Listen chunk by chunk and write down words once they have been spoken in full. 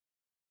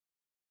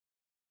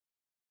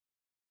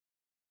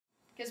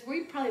Because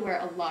we probably wear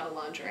a lot of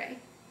lingerie.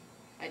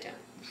 I don't.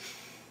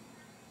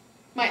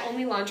 My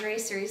only lingerie,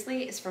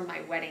 seriously, is from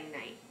my wedding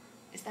night.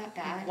 Is that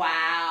bad?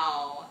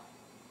 Wow.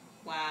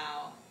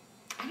 Wow.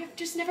 I've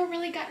just never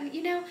really gotten,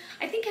 you know,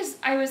 I think as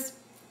I was,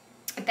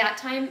 at that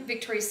time,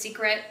 Victoria's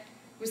Secret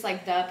was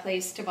like the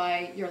place to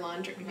buy your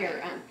laundry,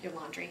 your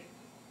laundry.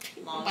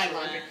 Buy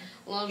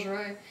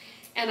lingerie.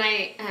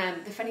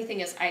 And the funny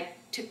thing is, I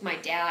took my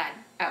dad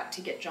out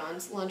to get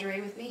John's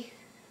lingerie with me.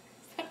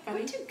 Is that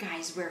funny? What do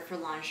guys wear for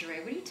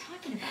lingerie? What are you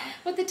talking about?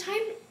 Well, at the time,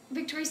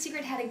 Victoria's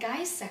Secret had a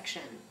guys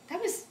section.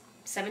 That was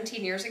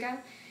 17 years ago.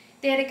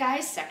 They had a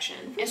guys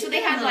section. And so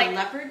they had like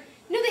leopard?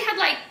 No, they had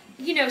like,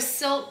 you know,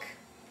 silk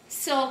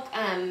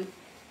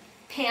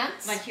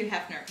pants. Like Hugh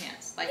Hefner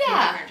pants. Like Hugh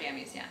Hefner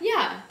jammies, yeah.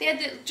 Yeah. They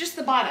had just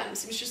the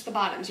bottoms. It was just the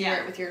bottoms. You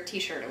wear it with your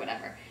t-shirt or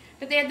whatever.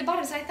 But they had the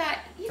bottoms. I thought,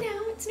 you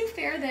know, it's no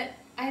fair that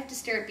I have to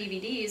stare at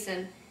BVDs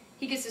and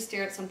he gets to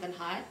stare at something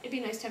hot. It'd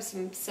be nice to have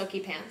some silky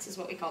pants, is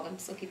what we call them,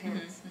 silky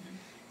pants. Mm-hmm.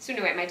 So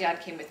anyway, my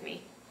dad came with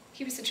me.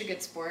 He was such a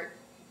good sport.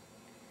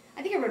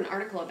 I think I wrote an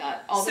article about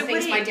all the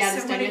things my dad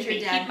has done with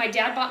me. My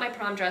dad bought my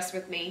prom dress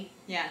with me.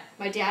 Yeah.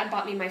 My dad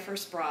bought me my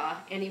first bra,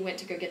 and he went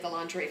to go get the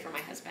lingerie for my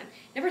husband.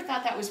 Never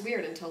thought that was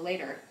weird until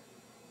later.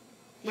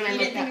 When I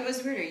didn't think it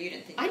was weird, or you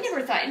didn't think it was? I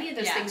never thought any of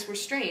those things were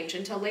strange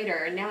until later,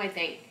 and now I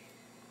think,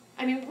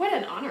 I mean, what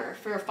an honor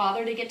for a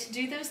father to get to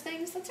do those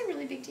things. That's a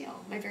really big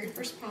deal. My very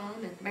first prom,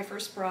 and my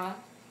first bra,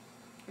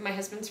 and my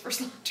husband's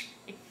first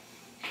lingerie.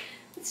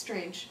 It's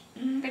strange.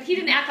 Mm-hmm. But he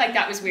didn't act like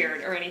that was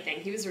weird or anything.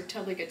 He was a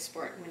totally good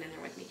sport and went in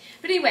there with me.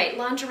 But anyway,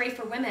 lingerie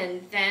for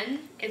women, then,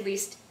 at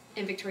least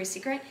in Victoria's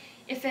Secret,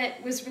 if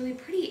it was really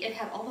pretty, it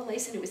had all the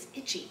lace and it was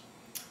itchy.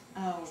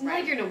 Oh, it's not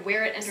like you're going to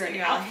wear it under an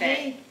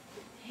outfit.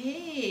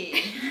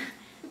 Hey.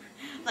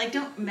 Like,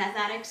 don't meth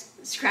addicts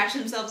scratch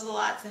themselves a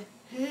lot? Say,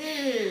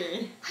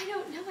 hey. I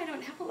don't know. I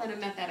don't have a lot of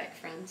meth addict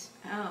friends.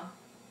 Oh.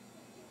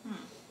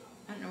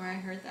 I don't know where I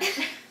heard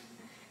that.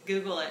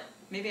 Google it.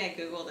 Maybe I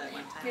Googled it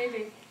one time.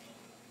 Maybe.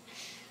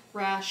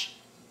 Rash.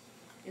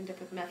 End up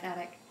with meth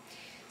addict.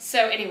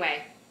 So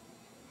anyway,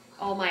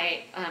 all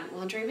my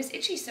lingerie was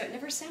itchy, so it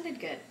never sounded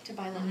good to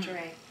buy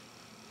lingerie.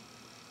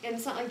 And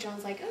it's not like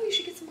John's like, oh, you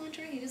should get some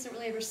lingerie. He doesn't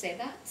really ever say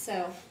that,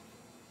 so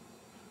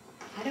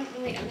I don't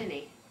really own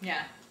any.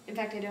 Yeah. In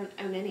fact, I don't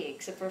own any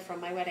except for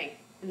from my wedding.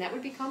 And that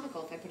would be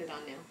comical if I put it on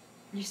now.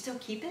 You still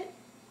keep it?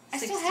 I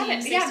still have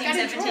it. 16, I've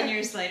got 17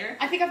 years later?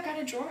 I think I've got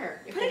a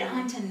drawer. Put it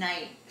on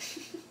tonight.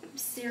 I'm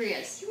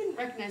serious. You wouldn't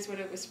recognize what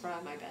it was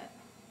from, I bet.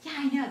 Yeah,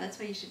 I know. That's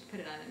why you should put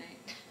it on at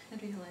night.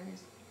 That'd be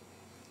hilarious.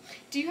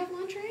 Do you have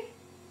lingerie?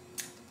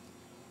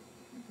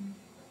 Mm-hmm.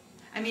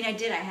 I mean, I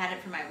did. I had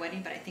it for my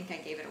wedding, but I think I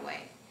gave it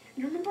away.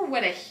 You remember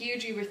what a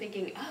huge you were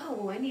thinking, oh,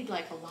 well, I need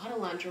like a lot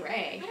of lingerie.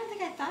 I don't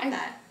think I thought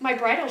that. My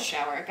bridal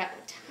shower, I got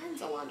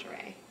tons of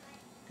lingerie.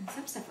 And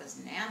some stuff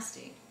was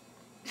nasty.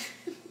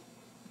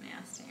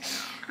 Nasty.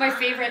 My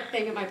favorite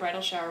thing at my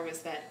bridal shower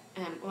was that,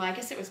 well, I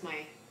guess it was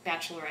my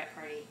bachelorette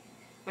party.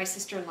 My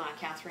sister-in-law,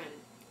 Catherine,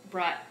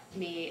 brought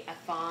me a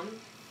thong,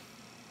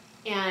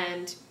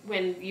 and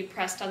when you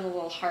pressed on the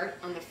little heart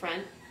on the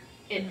front,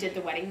 it did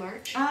the wedding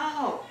march.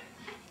 Oh,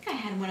 I think I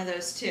had one of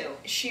those too.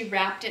 She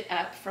wrapped it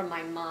up from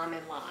my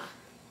mom-in-law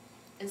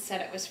and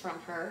said it was from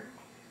her.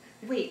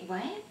 Wait,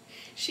 what?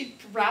 She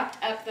wrapped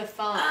up the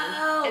thong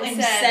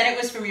and said it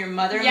was from your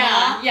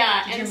mother-in-law?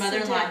 Yeah. Did your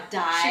mother-in-law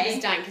die? She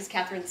was dying because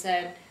Catherine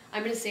said,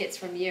 I'm going to say it's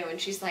from you, and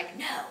she's like,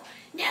 no,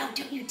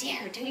 don't you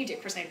dare.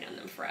 Of course, I'd known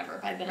them forever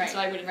by then, so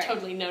I would have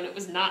totally known it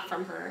was not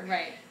from her.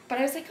 Right. But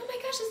I was like, oh my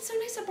gosh, that's so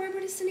nice that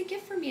Barbara just sent a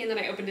gift for me. And then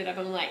I opened it up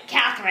and I'm like,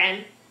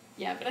 Catherine.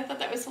 Yeah, but I thought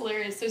that was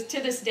hilarious. So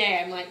to this day,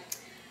 I'm like,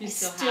 I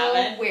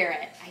still wear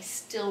it. I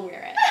still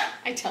wear it.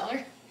 I tell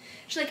her.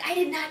 She's like, I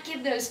did not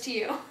give those to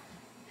you.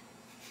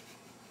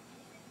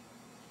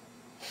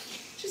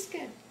 Just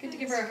good. Good to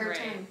give her a hard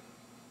time.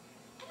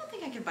 I don't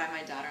think I could buy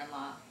my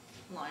daughter-in-law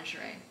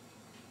lingerie.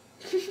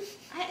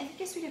 I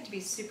guess we'd have to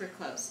be super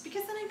close,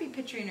 because then I'd be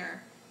picturing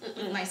her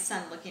with my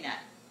son looking at.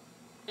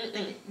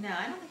 No,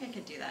 I don't think I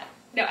could do that.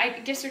 No,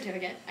 gift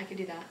certificate. I could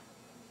do that.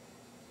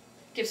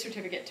 Gift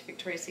certificate to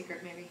Victoria's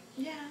Secret, maybe.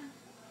 Yeah.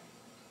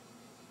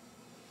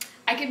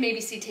 I could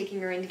maybe see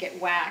taking her in to get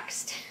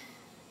waxed.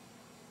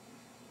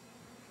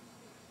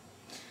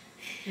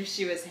 If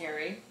she was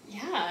hairy.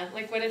 Yeah,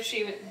 like what if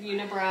she was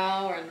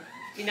unibrow, or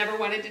you never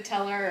wanted to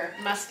tell her,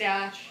 or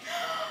mustache.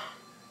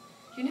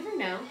 You never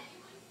know.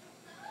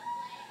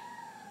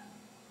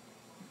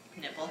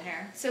 Nipple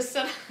hair. So it's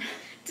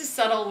a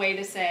subtle way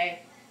to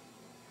say,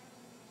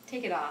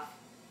 take it off.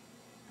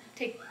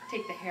 Take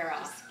the hair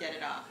off. Just get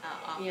it off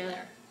of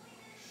there.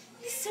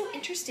 It's so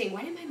interesting.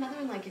 Why did my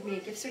mother-in-law give me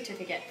a gift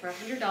certificate for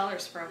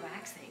 $100 for a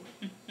waxing?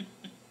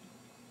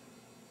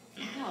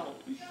 Wow.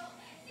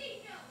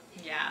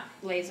 Yeah.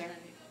 Laser. I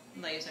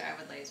would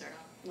laser it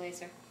off.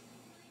 Laser.